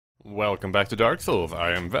Welcome back to Dark Souls.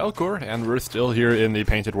 I am Valkoor, and we're still here in the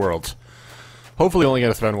Painted Worlds. Hopefully only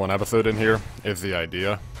gonna spend one episode in here, is the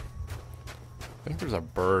idea. I think there's a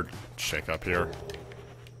bird chick up here.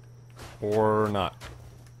 Or not.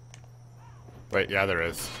 Wait, yeah there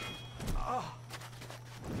is.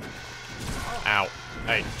 Ow.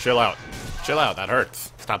 Hey, chill out. Chill out, that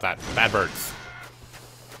hurts. Stop that. Bad birds.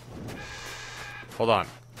 Hold on.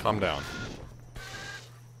 Calm down.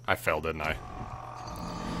 I fell, didn't I?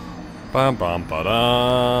 Bum bum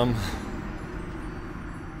ba-dum.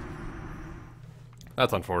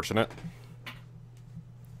 That's unfortunate.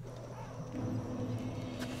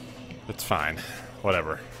 It's fine.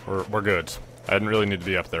 Whatever. We're good. I didn't really need to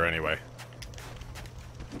be up there anyway.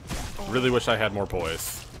 Really wish I had more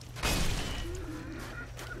poise.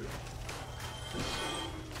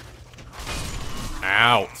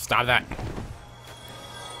 Ow! Stop that!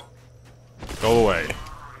 Go away.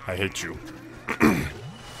 I hate you.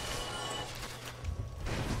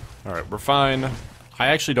 Alright, we're fine. I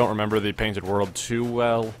actually don't remember the Painted World too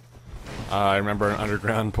well. I remember an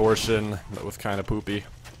underground portion that was kind of poopy.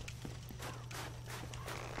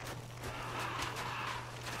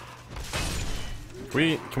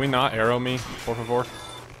 Can we not arrow me, por favor?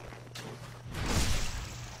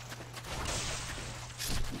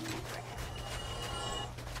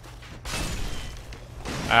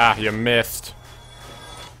 Ah, you missed.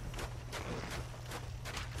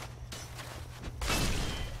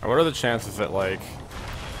 What are the chances that, like,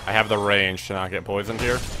 I have the range to not get poisoned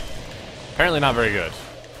here? Apparently not very good.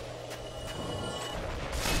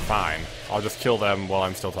 Fine. I'll just kill them while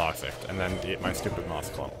I'm still toxic, and then eat my stupid moss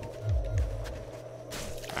clump.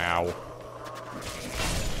 Ow.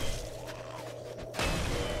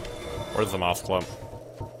 Where's the moss clump?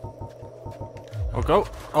 Oh, go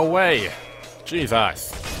away!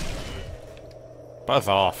 Jesus. Buzz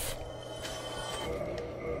off.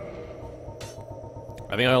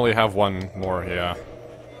 I think I only have one more, yeah.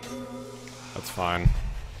 That's fine.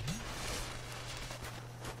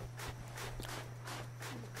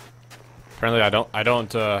 Apparently I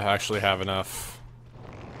don't actually have enough.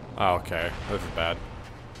 Oh, okay. This is bad.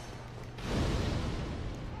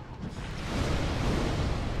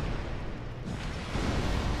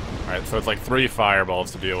 Alright, so it's like 3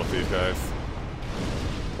 fireballs to deal with these guys.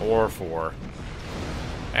 Or 4.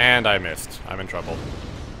 And I missed. I'm in trouble.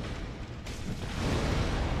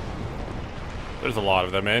 There's a lot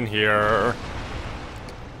of them in here.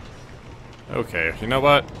 Okay, you know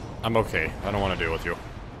what? I'm okay. I don't want to deal with you.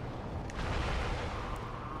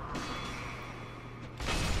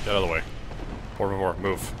 Get out of the way. Por favor,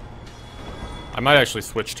 move. I might actually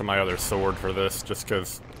switch to my other sword for this, just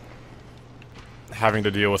because having to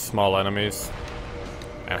deal with small enemies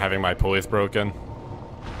and having my pulleys broken.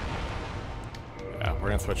 Yeah, we're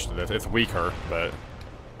gonna switch to this. It's weaker, but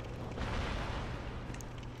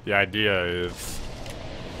the idea is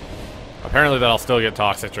apparently that I'll still get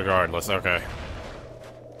toxic regardless. Okay.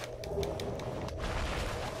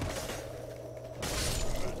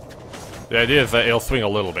 The idea is that it'll swing a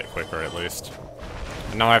little bit quicker at least.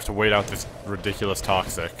 And now I have to wait out this ridiculous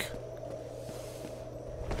toxic.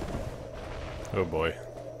 Oh boy.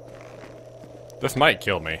 This might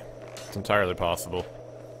kill me. It's entirely possible.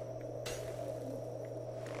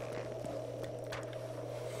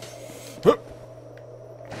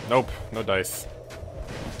 Nope, no dice.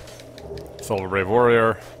 Silver Brave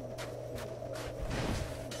Warrior.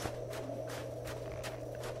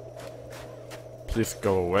 Please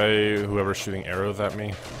go away, whoever's shooting arrows at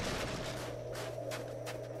me.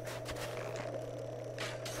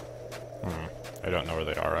 I don't know where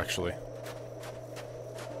they are, actually.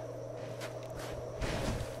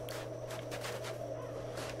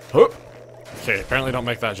 Okay, apparently don't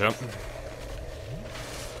make that jump.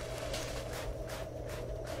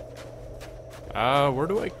 Where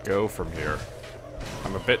do I go from here?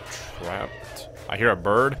 I'm a bit trapped. I hear a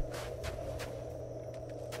bird.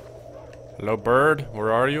 Hello, bird?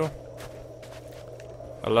 Where are you?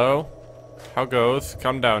 Hello? How goes?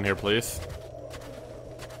 Come down here, please.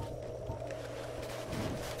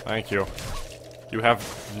 Thank you. You have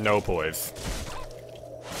no poise.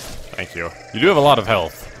 Thank you. You do have a lot of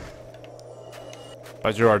health.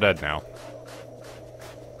 But you are dead now.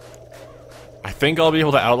 I think I'll be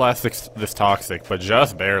able to outlast this toxic, but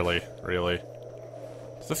just barely, really.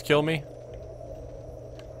 Does this kill me?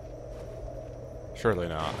 Surely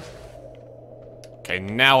not. Okay,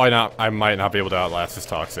 now I might not be able to outlast this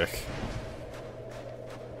toxic.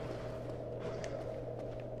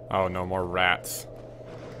 Oh no, more rats.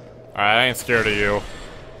 Alright, I ain't scared of you.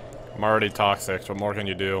 I'm already toxic, what more can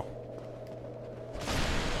you do?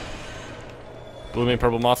 Blooming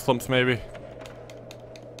purple moss clumps, maybe?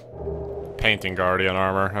 painting guardian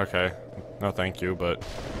armor. Okay. No thank you, but...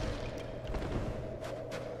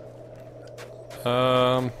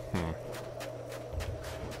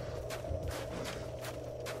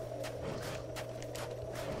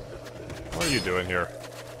 What are you doing here?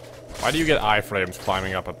 Why do you get iframes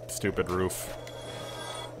climbing up a stupid roof?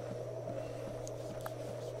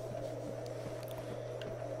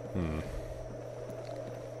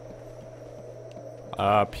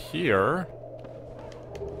 Up here...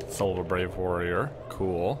 Silver Brave Warrior.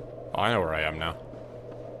 Cool. Oh, I know where I am now.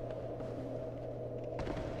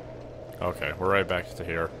 Okay, we're right back to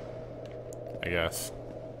here. I guess.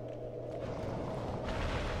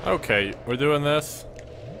 Okay, we're doing this.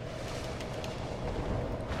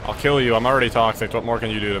 I'll kill you, I'm already toxic. What more can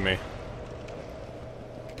you do to me?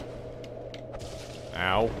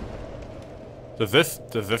 Ow. Does this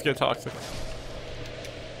get toxic?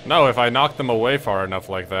 No, if I knock them away far enough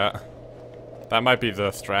like that. That might be the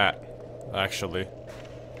strat, actually.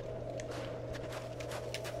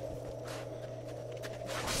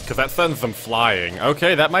 Because that sends them flying.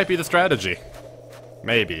 Okay, that might be the strategy.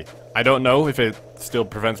 Maybe. I don't know if it still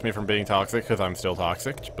prevents me from being toxic, because I'm still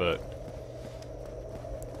toxic, but...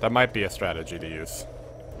 that might be a strategy to use.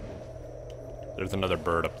 There's another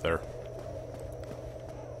bird up there.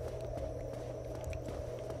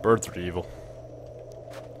 Birds are evil.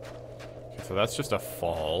 Okay, so that's just a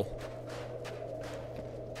fall.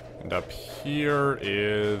 And up here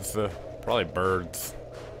is... probably birds.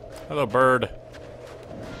 Hello, bird.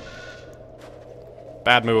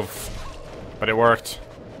 Bad move. But it worked.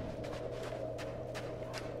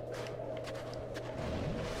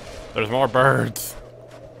 There's more birds.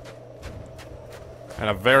 And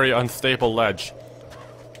a very unstable ledge.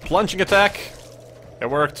 Plunging attack! It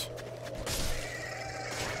worked.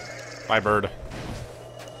 Bye, bird.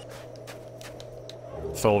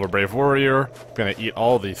 Silver Brave Warrior. Gonna eat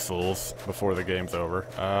all these souls before the game's over.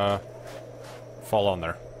 Fall on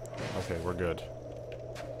there. Okay, we're good.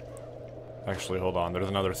 Actually, hold on. There's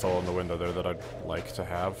another soul in the window there that I'd like to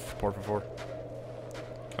have, por favor.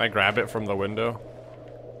 Can I grab it from the window?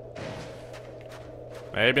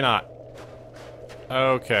 Maybe not.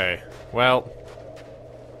 Okay. Well,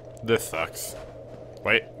 this sucks.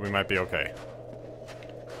 Wait, we might be okay.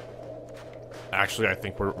 Actually, I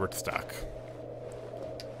think we're stuck.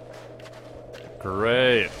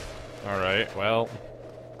 Great. Alright, well.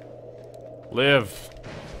 Live.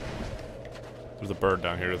 There's a bird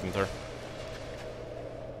down here, isn't there?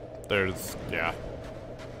 There's... yeah.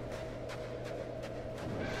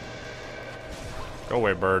 Go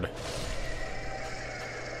away, bird.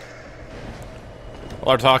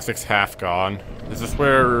 Well, our toxic's half gone. Is this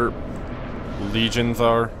where legions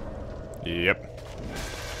are? Yep.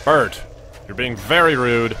 Bird, you're being very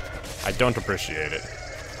rude. I don't appreciate it.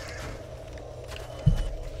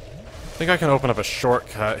 I think I can open up a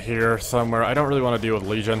shortcut here somewhere. I don't really want to deal with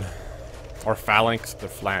legion. Or phalanx. The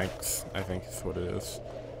flanks, I think is what it is.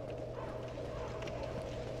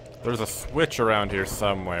 There's a switch around here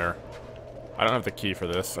somewhere. I don't have the key for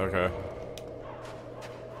this. Okay.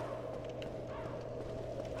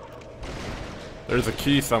 There's a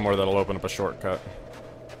key somewhere that'll open up a shortcut.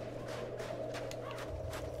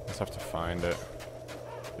 Just have to find it.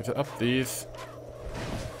 Is it up these?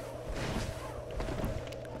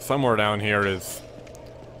 Somewhere down here is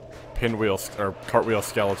Pinwheel or Cartwheel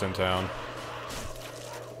Skeleton Town.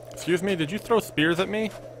 Excuse me, did you throw spears at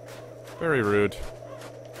me? Very rude.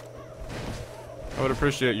 I would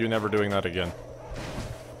appreciate you never doing that again.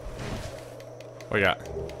 What we got?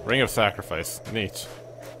 Ring of Sacrifice. Neat.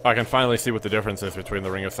 I can finally see what the difference is between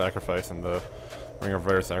the Ring of Sacrifice and the Ring of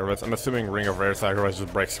Rare Sacrifice. I'm assuming Ring of Rare Sacrifice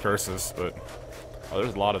just breaks curses, but... oh,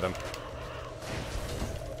 there's a lot of them.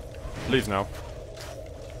 Please no.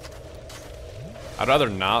 I'd rather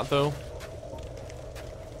not, though.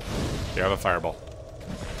 You have a fireball.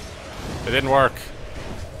 It didn't work.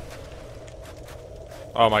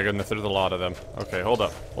 Oh my goodness, there's a lot of them. Okay, hold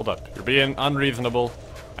up, hold up. You're being unreasonable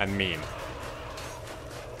and mean.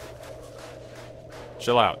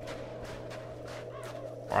 Chill out.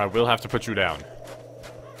 Or I will have to put you down.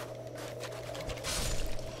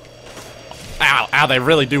 Ow, ow, they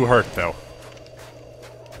really do hurt, though.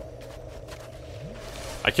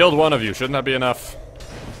 I killed one of you, shouldn't that be enough?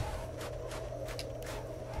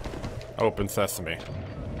 Open sesame.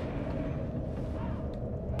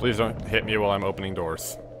 Please don't hit me while I'm opening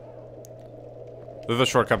doors. This is a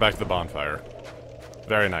shortcut back to the bonfire.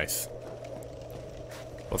 Very nice.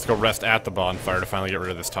 Let's go rest at the bonfire to finally get rid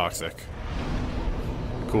of this toxic.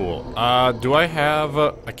 Cool. Do I have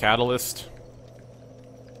a catalyst?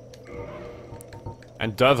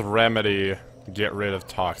 And does remedy get rid of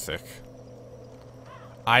toxic?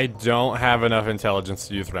 I don't have enough intelligence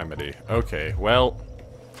to use remedy. Okay, well...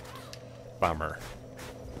 Bummer.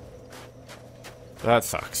 That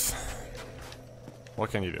sucks. What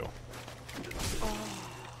can you do?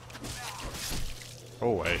 Go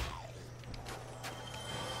away.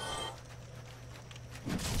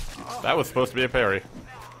 That was supposed to be a parry.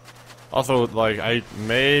 Also, like, I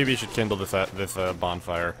maybe should kindle this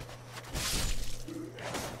bonfire.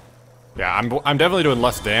 Yeah, I'm definitely doing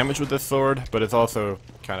less damage with this sword, but it's also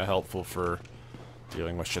kind of helpful for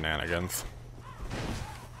dealing with shenanigans.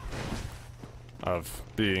 Of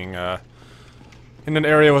being, in an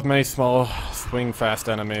area with many small, swing-fast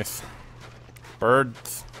enemies.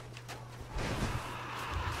 Birds.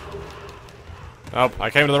 Oh, I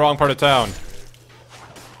came to the wrong part of town.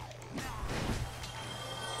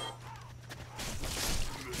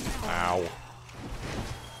 Ow.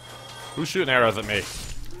 Who's shooting arrows at me?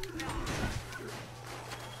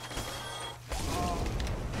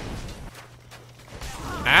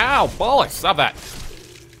 Ow! Bollocks! Stop that!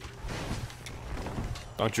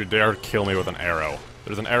 Don't you dare kill me with an arrow.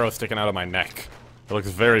 There's an arrow sticking out of my neck. It looks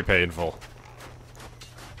very painful.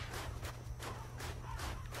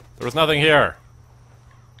 There was nothing here.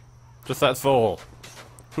 Just that soul.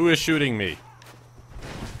 Who is shooting me?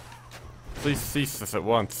 Please cease this at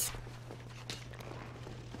once.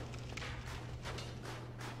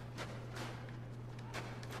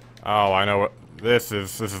 Oh, I know what this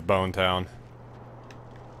is. This is Bone Town.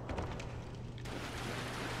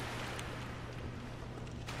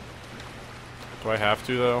 Do I have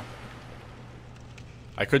to, though?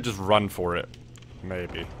 I could just run for it.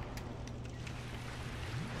 Maybe.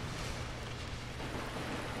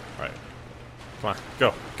 Alright. Come on.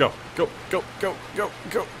 Go. Go. Go. Go. Go. Go.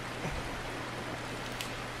 Go.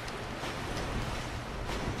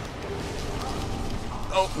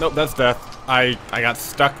 Oh, nope, that's death. I got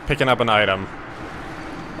stuck picking up an item.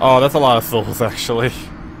 Oh, that's a lot of souls, actually.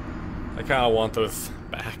 I kind of want those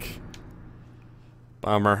back.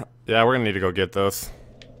 Bummer. Yeah, we're gonna need to go get those.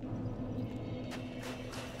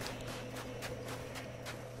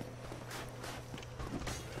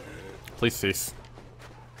 Please cease.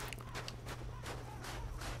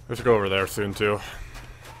 We should go over there soon, too.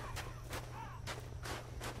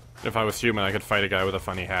 If I was human, I could fight a guy with a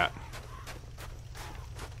funny hat.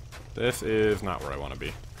 This is not where I want to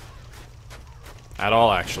be. At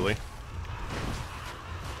all, actually.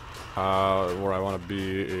 Where I want to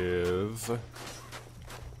be is...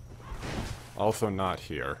 also not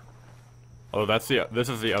here. Oh, that's this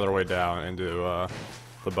is the other way down into,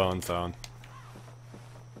 the bone zone.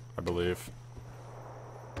 I believe.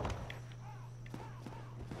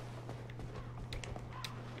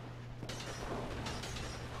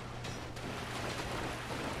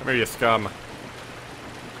 Come here, you scum.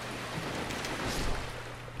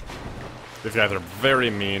 These guys are very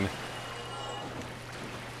mean.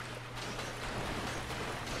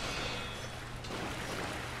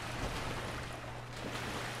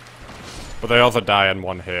 But they also die in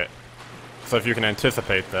one hit. So if you can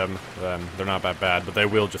anticipate them, then they're not that bad, but they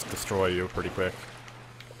will just destroy you pretty quick.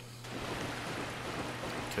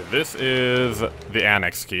 Okay, this is the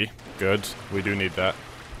annex key. Good. We do need that.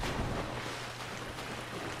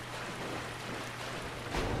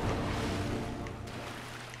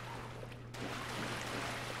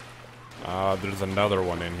 There's another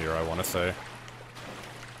one in here, I want to say.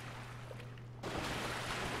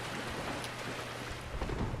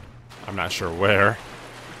 I'm not sure where.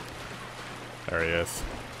 There he is.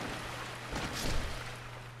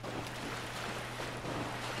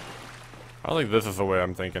 I don't think this is the way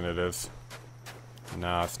I'm thinking it is.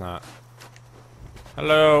 No, it's not.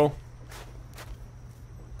 Hello?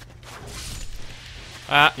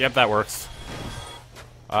 Ah, yep, that works.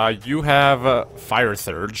 You have Fire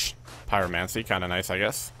Surge. Pyromancy, kinda nice, I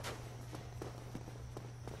guess.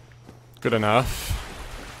 Good enough.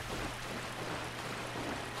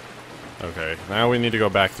 Okay, now we need to go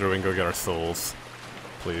back through and go get our souls.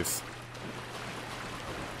 Please.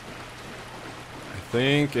 I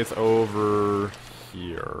think it's over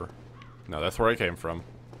here. No, that's where I came from.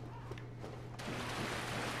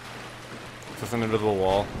 Is this an invisible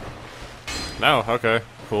wall? No, okay,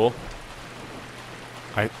 cool.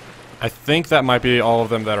 I think that might be all of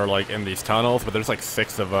them that are like in these tunnels, but there's like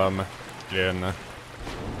 6 of them in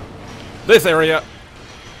this area.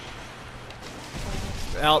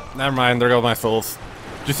 Well, never mind, there go my souls.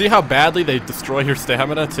 Do you see how badly they destroy your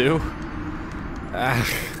stamina too? Ah.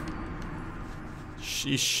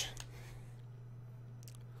 Sheesh.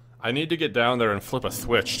 I need to get down there and flip a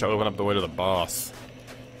switch to open up the way to the boss.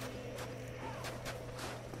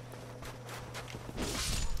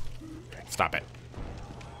 Stop it.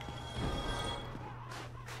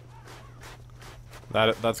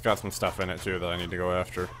 That's got some stuff in it too that I need to go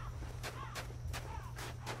after.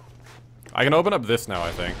 I can open up this now,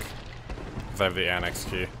 I think. Because I have the annex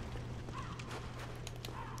key.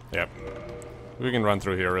 Yep. We can run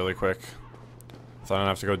through here really quick. So I don't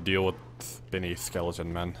have to go deal with spinny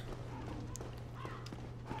skeleton men.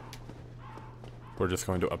 Who are just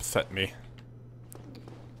going to upset me.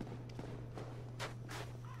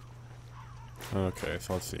 Okay,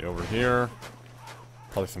 so let's see, over here.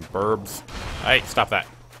 Probably some burbs. Hey, stop that.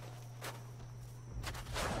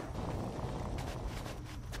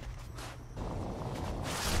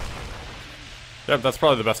 Yep, that's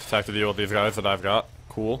probably the best attack to deal with these guys that I've got.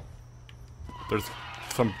 Cool. There's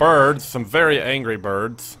some birds, some very angry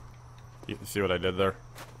birds. You can see what I did there.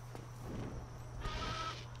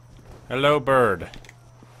 Hello, bird.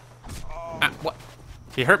 Ah, what?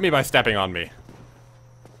 He hurt me by stepping on me.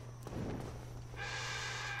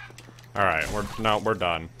 Alright, we're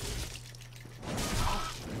done.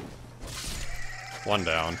 One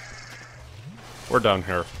down. We're done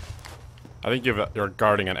here. I think you're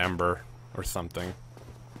guarding an ember or something.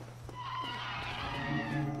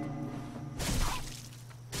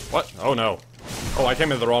 What? Oh no. Oh, I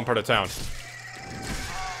came into the wrong part of town.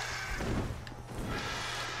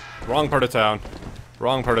 Wrong part of town.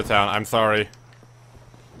 Wrong part of town. I'm sorry.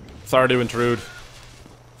 Sorry to intrude.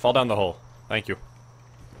 Fall down the hole. Thank you.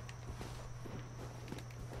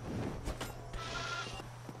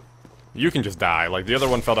 You can just die. Like, the other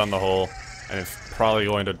one fell down the hole, and it's probably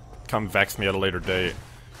going to come vex me at a later date.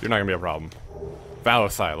 You're not gonna be a problem. Vow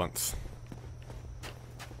of silence.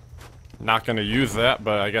 Not gonna use that,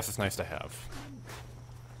 but I guess it's nice to have.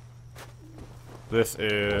 This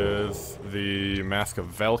is the Mask of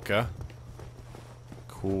Valka.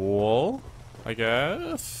 Cool, I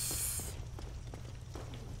guess.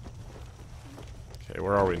 Okay,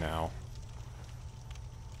 where are we now?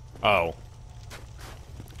 Oh.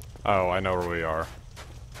 Oh, I know where we are.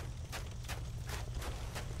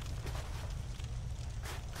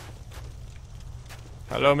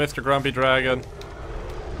 Hello, Mr. Grumpy Dragon.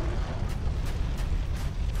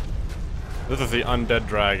 This is the undead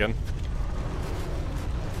dragon.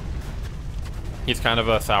 He's kind of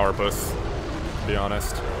a sourpuss, to be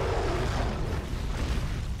honest.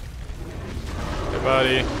 Hey,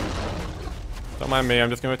 buddy. Don't mind me, I'm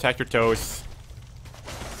just gonna attack your toes.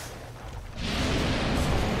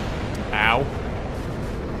 Ow.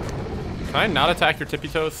 Can I not attack your tippy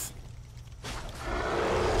toes?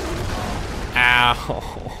 Ow.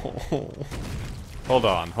 Hold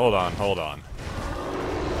on, hold on, hold on.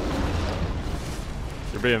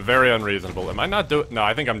 You're being very unreasonable. Am I not doing... No,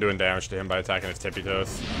 I think I'm doing damage to him by attacking his tippy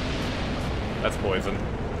toes. That's poison.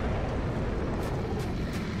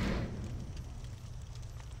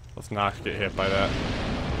 Let's not get hit by that.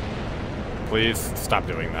 Please, stop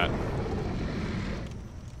doing that.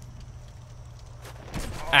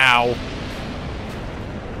 Ow.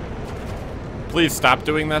 Please stop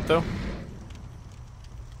doing that, though.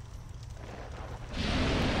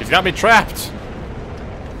 He's got me trapped!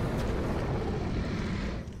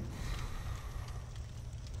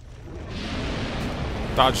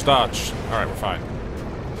 Dodge, dodge. Alright, we're fine.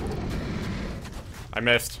 I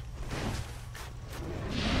missed.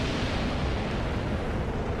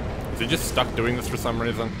 Is he just stuck doing this for some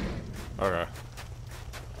reason? Okay.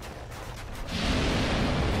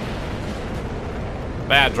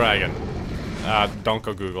 Bad dragon. Don't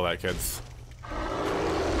go Google that, kids.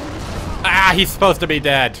 Ah, he's supposed to be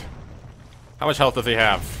dead. How much health does he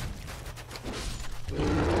have?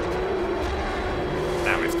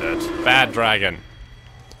 Now he's dead. Bad dragon.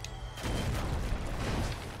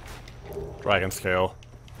 Dragon scale.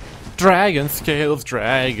 Dragon scales,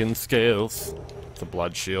 dragon scales. It's a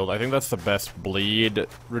blood shield. I think that's the best bleed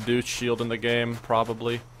reduced shield in the game,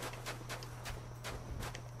 probably.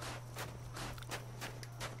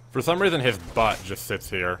 For some reason, his butt just sits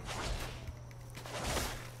here.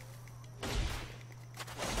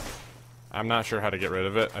 I'm not sure how to get rid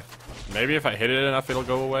of it. Maybe if I hit it enough, it'll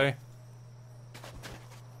go away.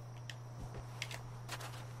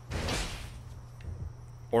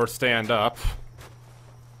 Or stand up.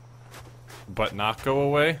 But not go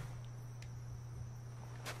away.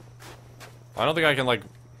 I don't think I can, like...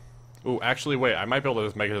 Ooh, actually, wait. I might be able to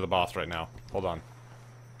just make it to the boss right now. Hold on.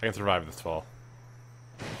 I can survive this fall.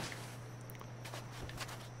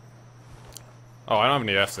 Oh, I don't have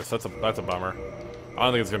any Estus. That's a bummer. I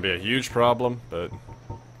don't think it's gonna be a huge problem, but...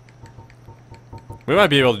 We might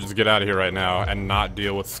be able to just get out of here right now and not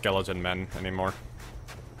deal with skeleton men anymore.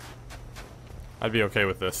 I'd be okay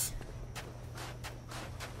with this.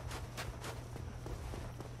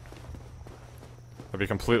 I'd be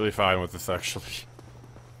completely fine with this, actually.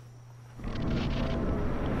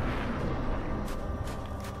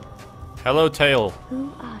 Hello, Tail.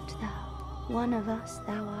 Who art thou? One of us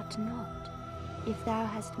thou art not. If thou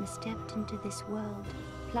hast misstepped into this world,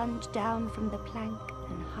 plunge down from the plank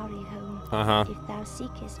and hurry home. If thou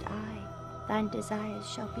seekest I, thine desires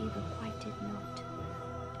shall be requited not.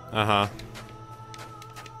 Uh-huh.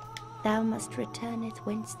 Thou must returneth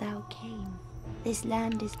whence thou came. This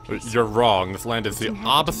land is peaceful. You're wrong. This land is the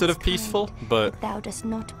opposite of peaceful, but thou dost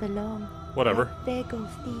not belong. whatever. I beg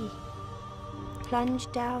of thee,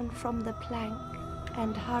 plunge down from the plank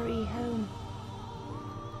and hurry home.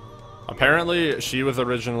 Apparently, she was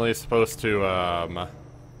originally supposed to, like,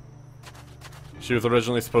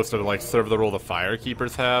 serve the role the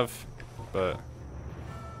Firekeepers have, but,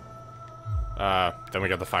 then we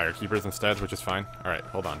got the Firekeepers instead, which is fine. Alright,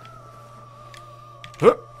 hold on.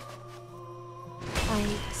 Huh. I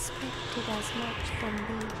expected as much from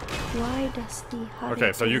thee. Why dost thee hurry?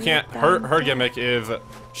 Okay, so you can't, her gimmick is,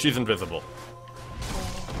 she's invisible.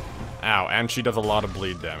 Ow, and she does a lot of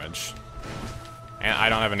bleed damage. And I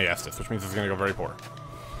don't have any Estus, which means it's gonna go very poor.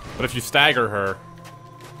 But if you stagger her,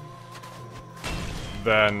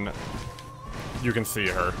 then you can see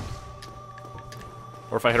her.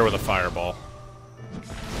 Or if I hit her with a fireball.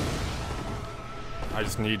 I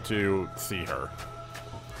just need to see her.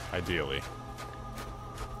 Ideally.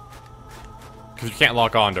 Because you can't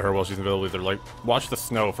lock on to her while she's invisible either. Like, watch the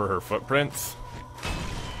snow for her footprints.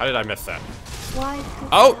 How did I miss that? Why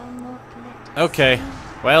oh! Thou not let us Okay. see?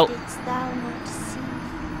 Well. Didst thou not see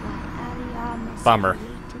why Ariamis Bummer.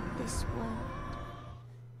 created this world?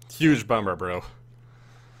 Huge bummer, bro.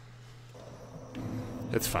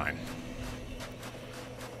 It's fine.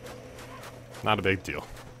 Not a big deal.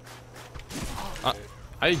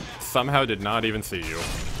 I somehow did not even see you.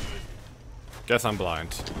 Guess I'm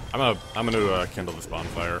blind. I'm gonna kindle this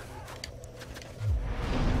bonfire.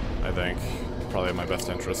 I think. Probably in my best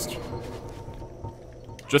interest.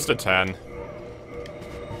 Just a 10.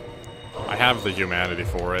 I have the humanity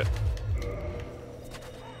for it.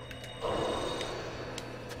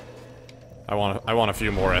 I want a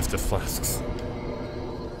few more Estus flasks.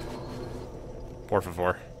 Por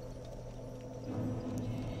favor.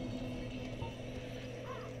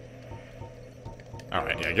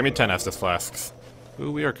 Alright, yeah, give me 10 Estus flasks.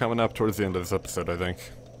 Ooh, we are coming up towards the end of this episode, I think.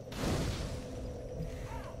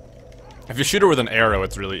 If you shoot her with an arrow,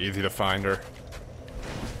 it's really easy to find her.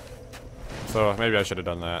 So, maybe I should have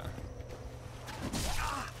done that.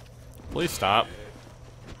 Please stop.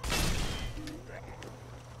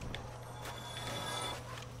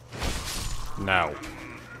 No.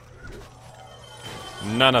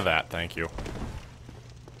 None of that, thank you.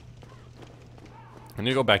 I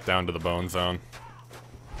need to go back down to the bone zone.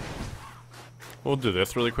 We'll do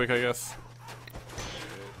this really quick, I guess.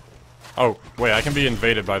 Oh, wait, I can be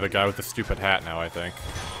invaded by the guy with the stupid hat now, I think.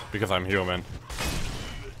 Because I'm human.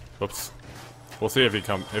 Whoops. We'll see if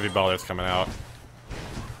he bothers coming out.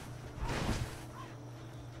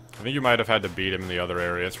 I think you might have had to beat him in the other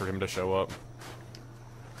areas for him to show up.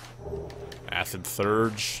 Acid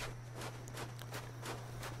Surge.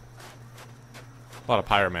 A lot of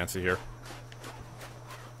pyromancy here.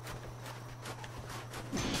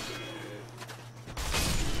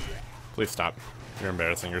 Please stop. You're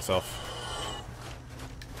embarrassing yourself.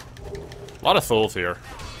 A lot of souls here.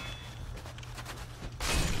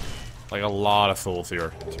 Like, a lot of souls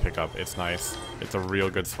here to pick up. It's nice. It's a real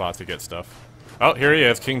good spot to get stuff. Oh, here he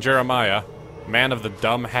is, King Jeremiah. Man of the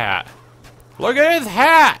dumb hat. Look at his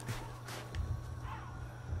hat!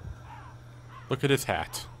 Look at his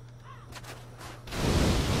hat.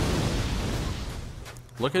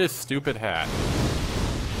 Look at his stupid hat.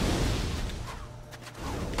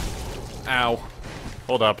 Ow.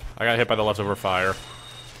 Hold up. I got hit by the leftover fire.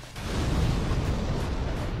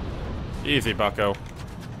 Easy, bucko.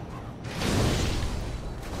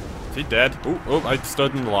 Is he dead? Ooh, I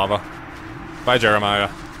stood in the lava. Bye, Jeremiah.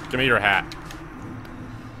 Give me your hat.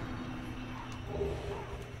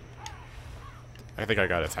 I think I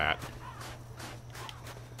got his hat.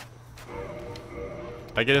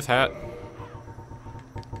 Did I get his hat?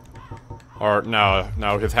 Or, no,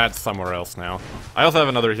 his hat's somewhere else now. I also have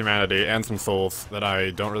another humanity and some souls that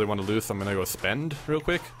I don't really want to lose, so I'm gonna go spend real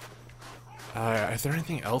quick. Is there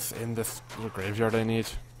anything else in this little graveyard I need?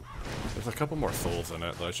 There's a couple more souls in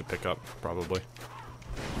it that I should pick up, probably.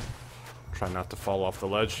 Try not to fall off the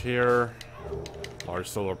ledge here. Large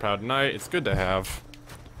Solar Proud Knight, it's good to have.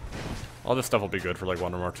 All this stuff will be good for like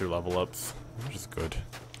 1 or more 2 level ups, which is good.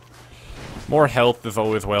 More health is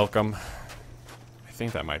always welcome. I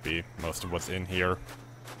think that might be most of what's in here.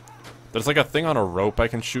 There's like a thing on a rope I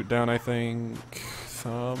can shoot down, I think,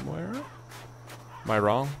 somewhere? Am I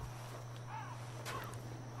wrong?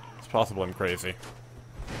 It's possible I'm crazy.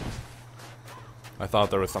 I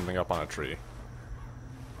thought there was something up on a tree.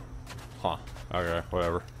 Huh. Okay,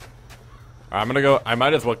 whatever. I'm gonna go, I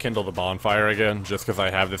might as well kindle the bonfire again, just because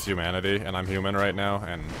I have this humanity, and I'm human right now,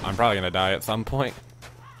 and I'm probably gonna die at some point.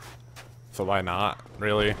 So why not,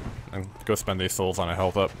 really? And go spend these souls on a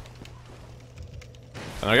health up.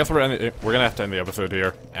 And I guess we're gonna have to end the episode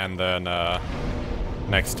here, and then,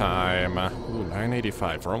 next time... ooh,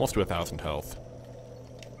 985, we're almost to 1,000 health.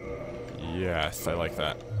 Yes, I like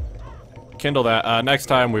that. Kindle that. Next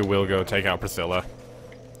time we will go take out Priscilla.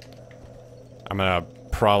 I'm gonna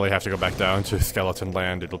probably have to go back down to Skeleton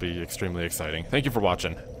Land. It'll be extremely exciting. Thank you for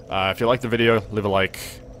watching. If you liked the video, leave a like.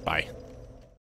 Bye.